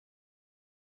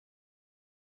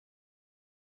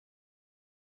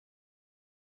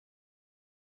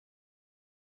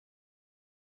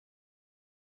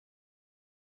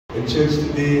In church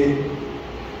today,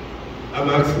 I'm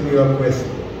asking you a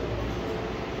question.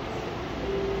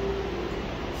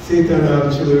 Satan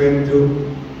have children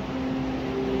too.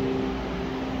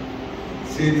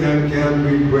 Satan can't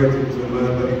breathe breath into a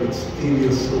man, but he could steal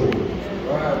your soul.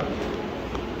 Wow.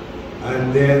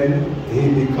 And then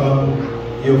he become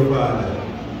your father.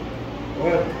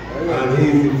 Well, and he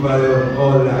is the father of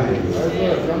all lies.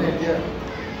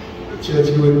 The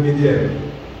church will be there.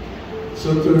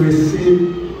 So to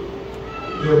receive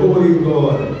the Holy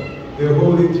God, the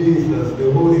Holy Jesus,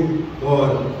 the Holy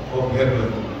God of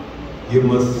heaven, you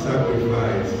must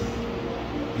sacrifice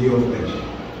your flesh.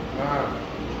 Wow.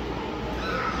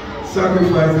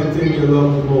 Sacrifice the thing you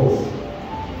love the most.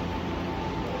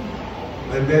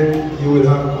 And then you will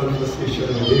have conversation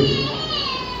with him.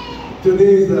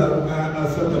 Today is a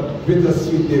sort of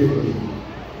bittersweet day for me.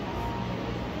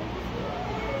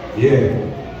 Yeah.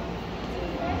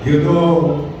 You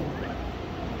know,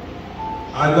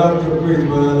 I love to preach,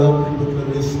 but I love people to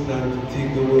listen and to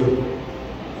take the word.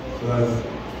 So as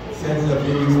sense of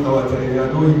feeling started, I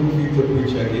don't even feel to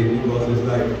preach again because it's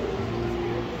like,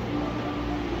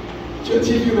 church,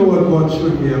 if you know what God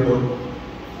showed me about,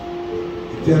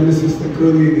 he tell me Sister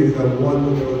Colleen is a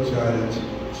wonderful child,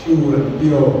 true and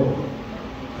pure.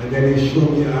 And then he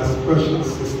showed me a special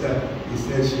sister. He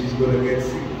said she's going to get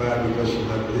sick bad because she's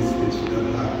not listening, she's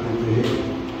not happening to him.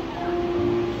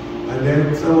 And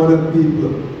then some other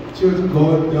people, church,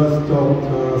 God does talk to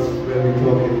us when we're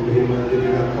talking to him and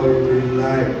living according to his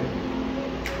life.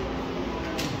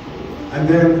 And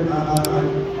then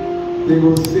they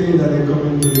will say that they come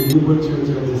into the Bible church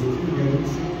and they still get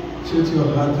sick. Church, you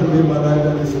have to live a life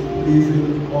that is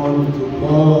pleasing unto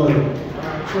God.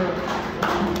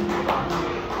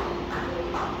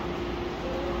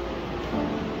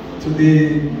 Today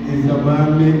is a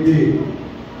man-made day,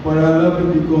 but I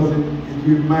love it because it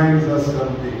reminds us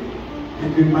something.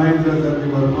 It reminds us that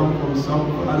we will come from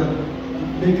some other.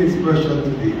 Make it special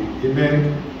today.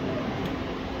 Amen.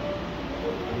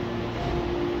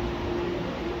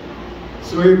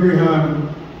 So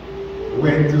Abraham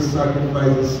went to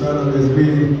sacrifice his son on his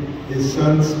way. His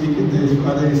son speaking to his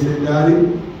father, he said,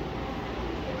 Daddy,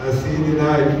 I see the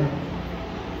knife,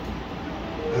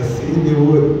 I see the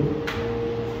wood.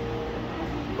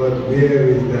 But where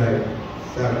is thy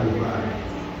sacrifice?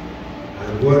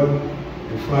 And what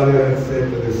the father had said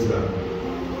to the son,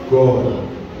 God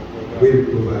will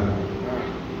provide.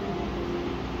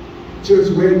 Church,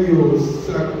 when you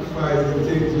sacrifice the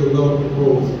things you love the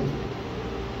most,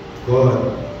 God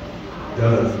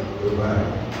does provide.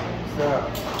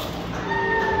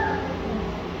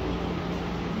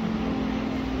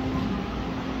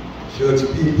 Church,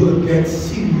 people get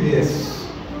serious.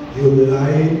 You're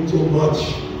lying too much.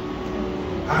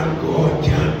 And God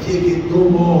can't take it no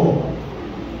more.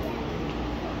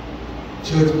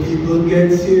 Church, people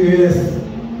get serious.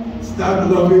 Start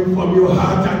loving from your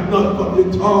heart and not from your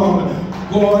tongue.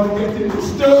 God getting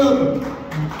disturbed.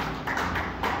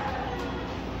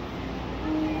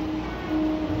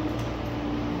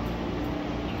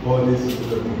 God is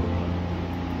good.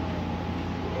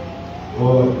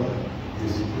 God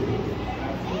is good.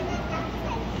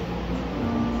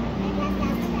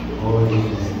 God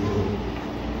is good.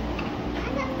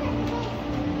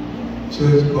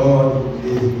 Church, God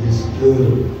is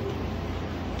good.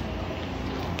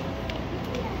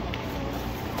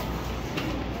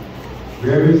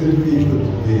 Where is the people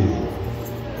today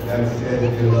that said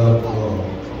they love God?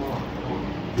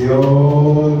 They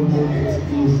all make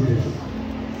excuses.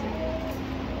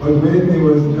 But when they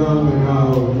was down and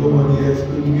out, nobody else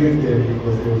couldn't get them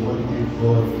because they wanted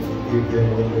God to give them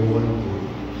what they wanted.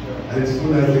 And as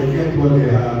soon as they get what they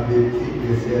have, they think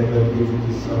they say they're giving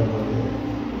to someone else.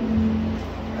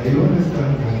 You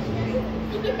understand that?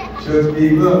 Church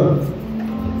people,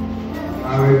 I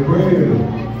will pray,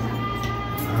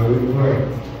 I will work,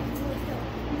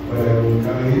 but I will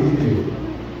not leave you.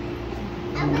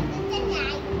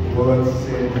 God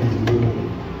sent his word.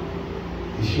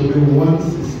 He showed me one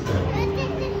sister.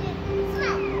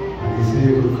 And he said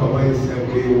he will cover himself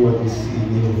with what you see in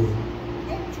you.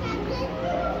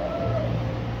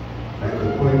 I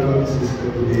could point out the sister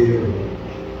today.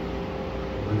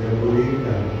 But I believe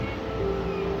that.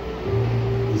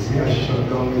 You see, I shut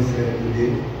down myself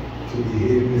today to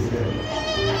behave myself.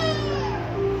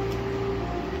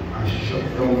 I shut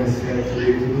down myself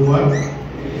today to do what?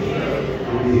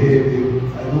 To behave.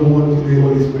 I don't want the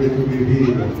Holy Spirit to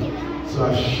behave. So I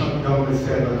shut down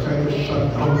myself. I try to shut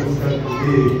down myself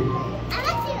today.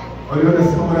 Oh, you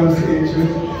understand what I'm saying,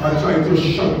 church? I try to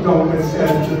shut down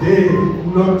myself today,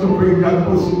 not to bring that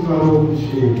person to an open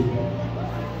shame.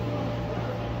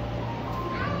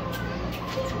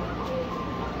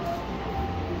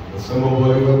 Some of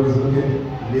what I was looking,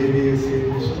 maybe you say,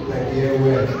 Bishop, like, yeah,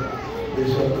 well,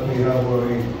 Bishop, we have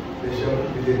worry. Bishop,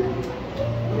 we did.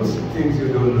 Those are things you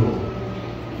don't know.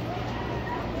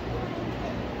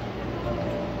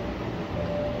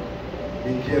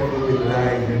 Be careful with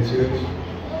lies in church.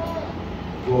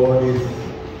 God is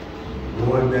the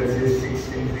one that says 6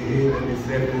 things he hates and the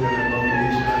 7 is an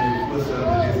abomination, and the first one of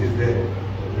this is the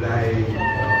lie.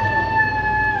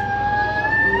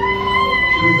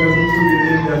 Church doesn't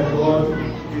believe that God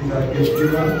is a gift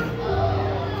giver.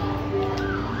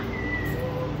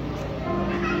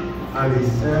 And he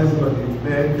says what he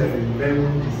meant, and he meant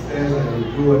what he says, and he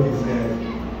do what he says.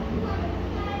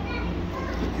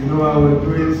 You know, I was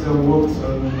doing some works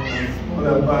on a small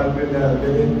apartment that I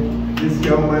live in. This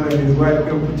young man and his wife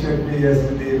came to check me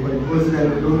yesterday, but it wasn't, I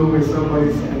don't know where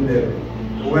somebody sent them.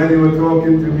 And when they were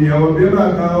talking to me, I would be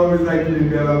back, I always like to be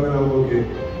back when I'm okay.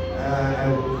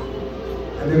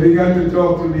 And they began to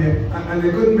talk to me, and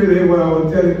they couldn't believe what I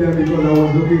was telling them because I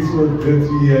was looking so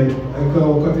dirty and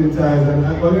cutting ties, and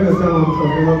I couldn't understand what I'm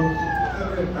talking about.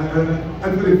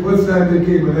 And for the first time they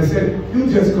came, and I said, you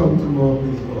just come tomorrow,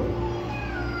 please, God.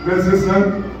 And I said, son,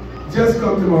 just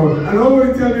come tomorrow. And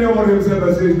nobody tell me about himself,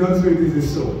 I said, it's not so, it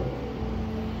is so.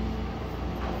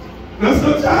 Not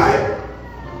so time.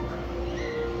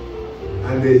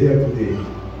 And they're here today.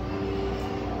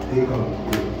 They come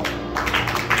today.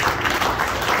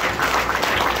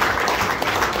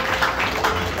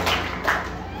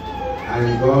 And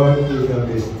God is a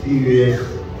mysterious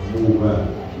mover.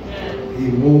 He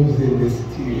moves in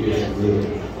mysterious ways.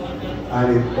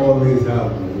 And it always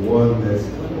has wonders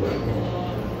to perform.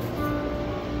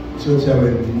 Church, I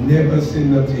will never say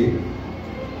nothing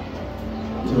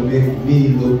to make me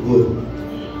look good.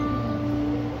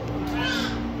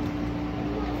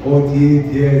 48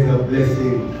 years of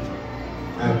blessing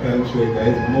I can show it.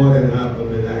 It's more than half of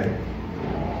my life.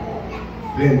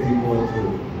 Plenty more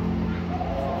too.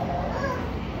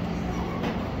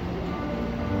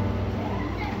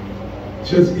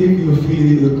 Just if you feel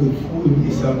you could fool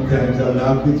me sometimes, I'll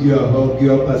laugh with you, I'll hug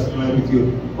you up, I'll smile with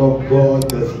you, but God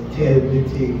does tell me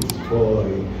things for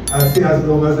you. I say as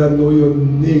long as I know your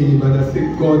name, and I say,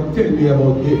 God, tell me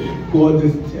about it. God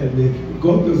does tell me.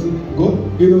 God doesn't,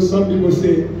 God, you know, some people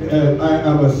say, I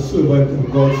am a servant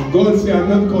of God. God say, I'm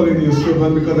not calling you a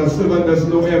servant because a servant does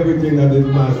know everything that is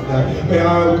master. But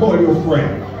I'll call you a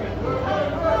friend.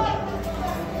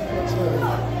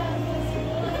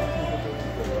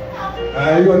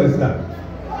 You understand?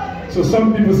 So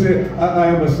some people say, I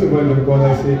am a servant of God.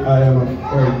 I say, I am a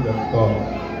friend of God.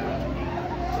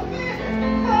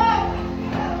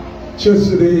 Church,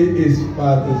 today is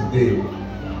Father's Day.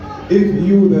 If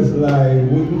you does lie,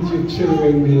 wouldn't your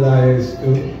children be liars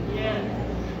too?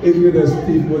 If you does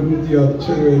thief, wouldn't your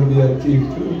children be a thief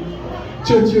too?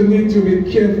 Church, you need to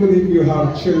be careful if you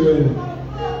have children.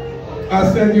 I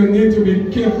said you need to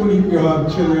be careful if you have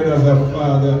children as a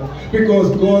father,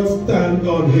 because God stands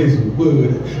on his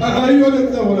word. You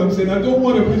understand what I'm saying? I don't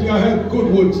want to preach. I had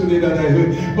good words today that I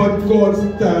heard, but God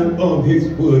stands on his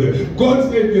word. God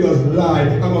said if you just lie,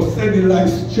 I'm going to send the lie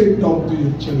straight down to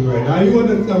your children. You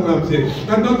understand what I'm saying?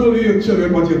 And not only your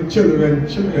children, but your children.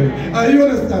 You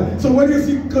understand? So when you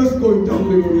see curse going down,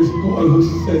 there is God who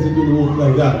says it will work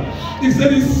like that. He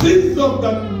said the sins of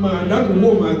that man, that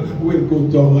woman will go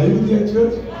down. Are you there,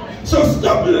 church? So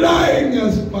stop lying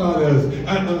as fathers.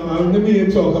 And let me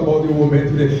talk about the woman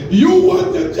today. You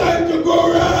want the child to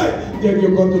go right, then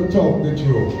you're going to talk the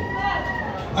truth.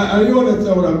 And you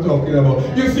understand what I'm talking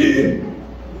about? You see,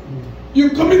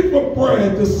 you come in for prayer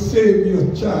to save your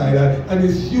child, and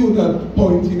it's you that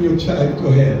pointing your child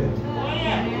to hell.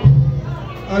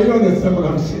 You understand what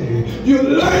I'm saying? You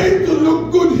lying to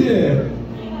look good here.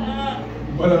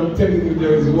 But I'm telling you,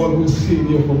 there is one who's seen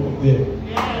you from up there.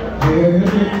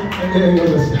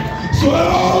 So I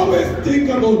always think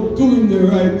about doing the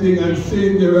right thing and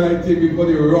saying the right thing before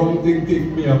the wrong thing takes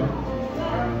me up.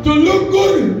 To look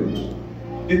good,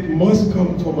 it must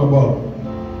come from above.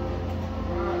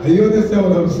 And you understand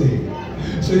what I'm saying?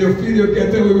 So you feel you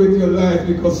get away with your life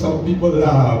because some people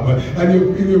laugh, and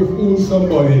you feel you fool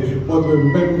somebody, but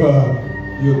remember,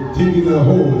 you're digging a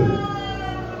hole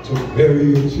to bury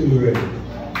your children.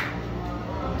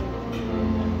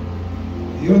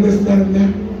 You understand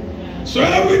that? So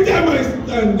every time I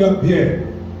stand up here,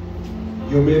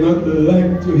 you may not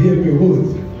like to hear me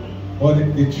words, but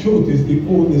the truth is the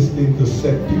honest thing to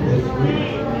set people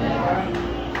free.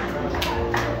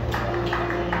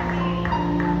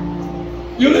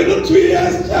 Your little 3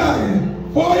 years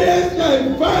child, 4 years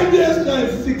child, 5 years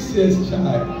child, 6 years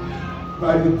child.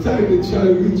 By the time the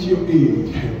child reaches your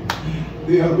age,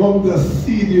 the amount of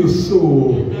seed you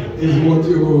sow is what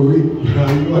you will reap.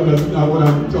 You understand what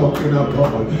I'm talking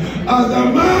about? As a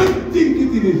man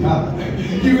thinketh in his heart,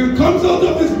 he will come out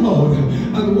of his mouth.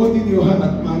 And what in your heart,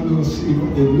 man don't see,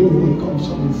 but the Lord will come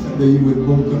someone said that you will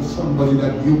go to somebody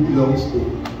that you belong to.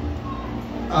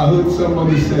 I heard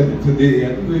somebody said today, I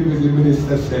don't know if it was the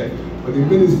minister said, but the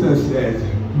minister says,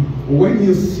 when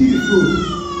you see fruit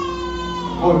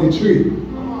on the tree,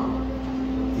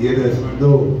 you just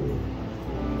know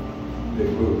the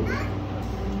fruit.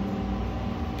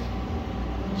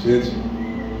 Church,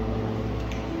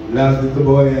 last little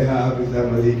boy I have is a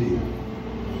Maliki.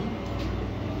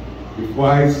 Before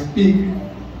I speak,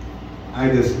 I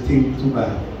just think too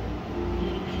bad.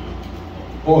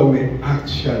 All my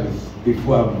actions,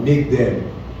 before I make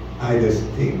them, I just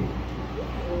think.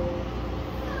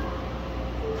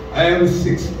 I am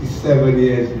 67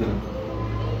 years now.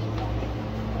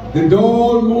 The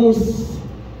door almost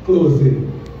closing.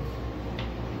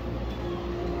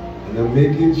 And I'm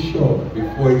making sure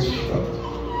before it's shut.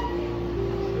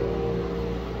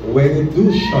 When it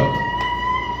do shut,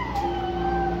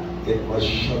 it was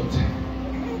shut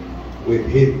with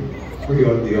him free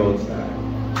on the outside.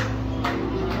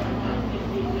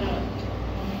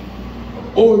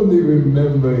 Only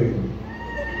remembering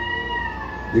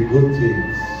the good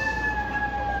things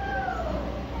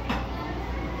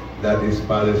that his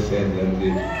father said and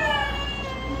did.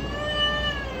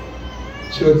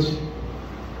 Church,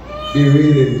 be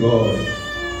real in God.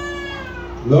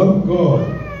 Love God.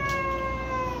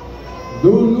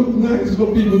 Don't look nice for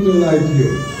people to like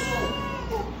you.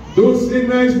 Don't say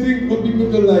nice things for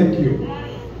people to like you.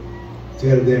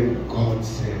 Tell them God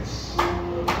says.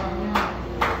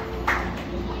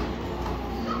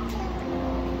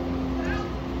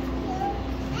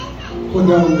 Put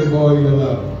down the boy you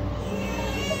love.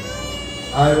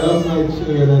 I love my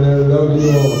children and I love you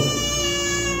all,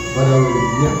 but I will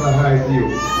never hide you.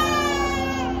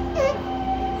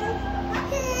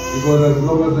 Because as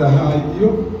long as I hide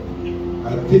you, I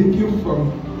take you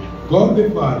from God the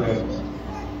Father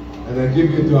and I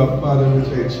give you to a Father which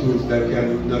I choose that can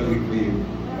do nothing for you.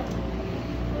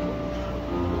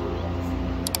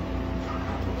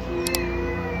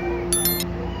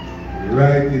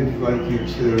 Right in front of your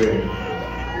children,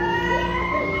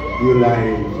 you're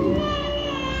lying too.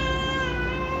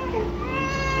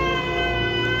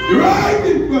 Right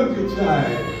in front of your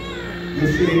child,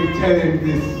 you're saying, tell him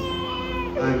this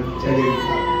and tell him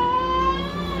that.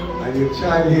 And your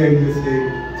child here, you say,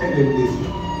 tell him this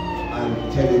and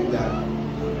tell him that.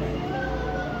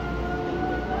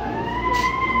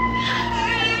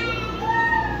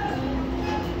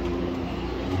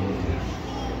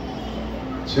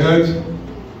 Church,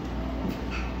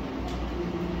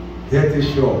 get the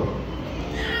show.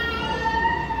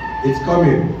 It's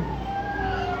coming.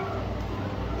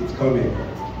 It's coming.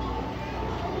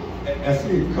 I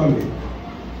see it coming.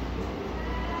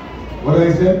 What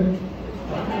I said?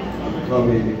 It's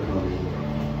coming, it's coming.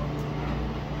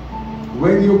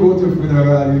 When you go to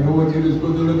funeral, you know what you're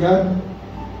supposed to look at?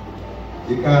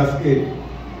 The casket,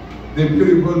 the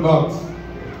beautiful box,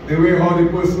 the way how the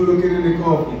person looking in the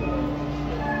coffin.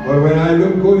 But when I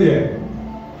look good here,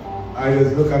 I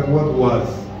just look at what was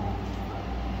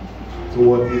to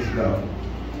what is now.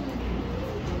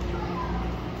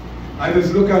 I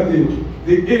just look at the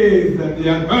age and the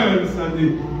advance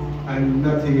and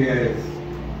nothing else.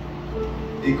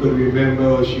 He could remember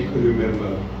or she could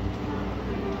remember.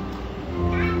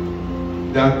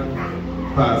 That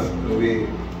passed away.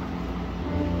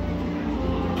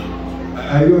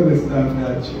 I understand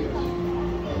that, church.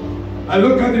 I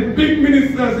look at the big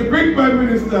ministers, the great prime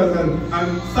ministers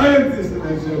and scientists and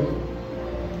I say,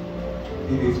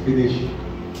 it is finished.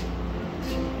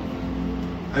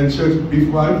 And church,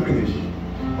 before I finish,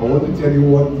 I want to tell you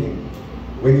one thing.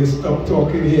 When you stop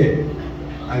talking here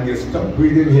and you stop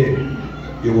breathing here,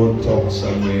 you won't talk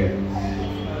somewhere.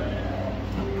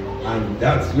 And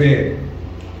that's where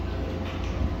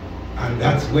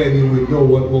you will know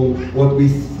what we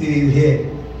see here.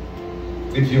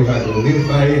 If you had to live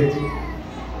by it,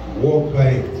 walk by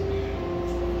it,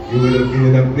 you will have been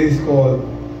in a place called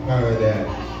paradise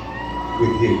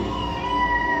with him.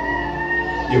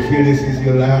 You feel this is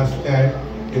your last time?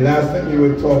 The last time you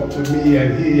will talk to me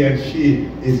and he and she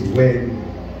is when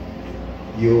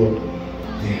you're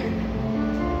dead.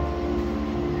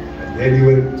 And then you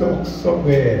will talk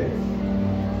somewhere.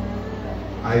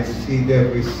 I see it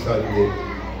every Sunday.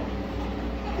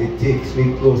 It takes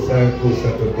me closer and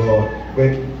closer to God.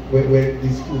 When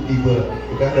these two people,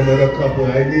 we got another couple,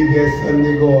 I leave here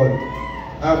Sunday gone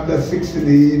after 6 in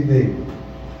the evening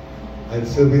and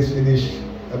service finished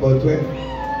about 12.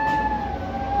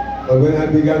 But when I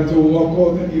began to walk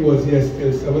out, he was here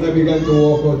still. So when I began to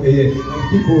walk out there, and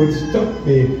people would stop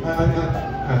me.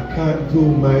 I can't do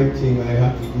my thing, I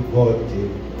have to do God's thing.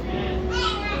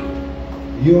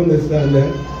 You understand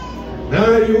that?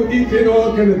 Now you eating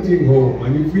all kind of thing home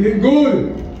and you feeling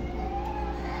good.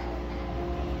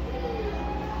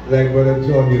 Like Brother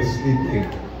John, you're sleeping.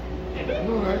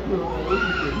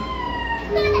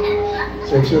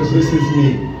 Sections, this is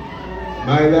me.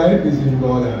 My life is in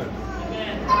God's hands.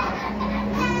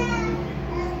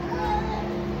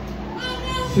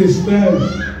 Sisters,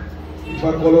 if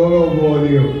I call all over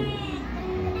you,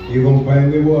 you're going to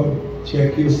find the word.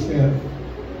 Check yourself.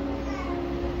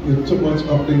 You're too much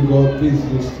up in God's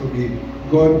business to be.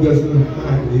 God doesn't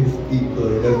hide his people,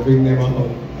 he does bring them out.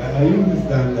 I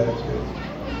understand that, church.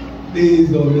 Please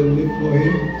don't live for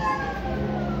him.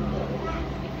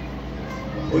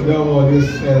 Put down all this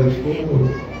cell phone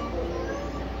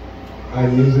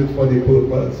and use it for the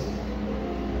purpose.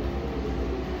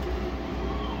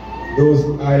 Those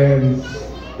irons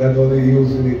that only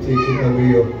usually taking away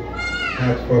your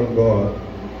heart from God.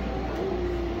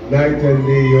 Night and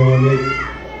day you're on it.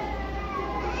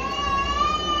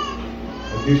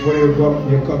 And before you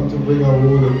come to bring a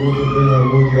wood, or go to bring a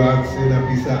wood, you're asking a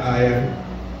piece of iron.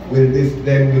 Will this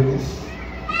blend with this?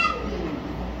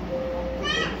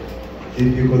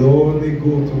 If you could only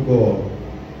go to God,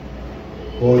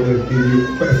 God will give you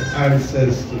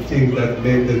answers to things that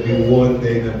men have been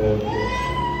wondering about you.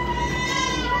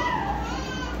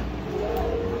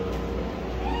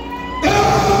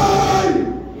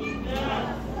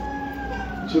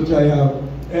 Should I have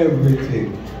everything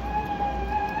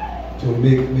to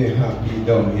make me happy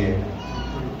down here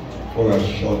for a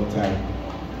short time?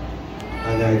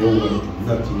 And I don't want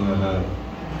nothing I have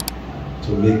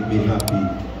to make me happy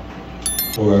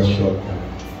for a short time.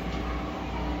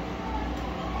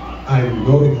 I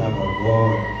know it have a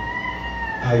God.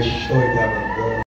 I sure it have a God.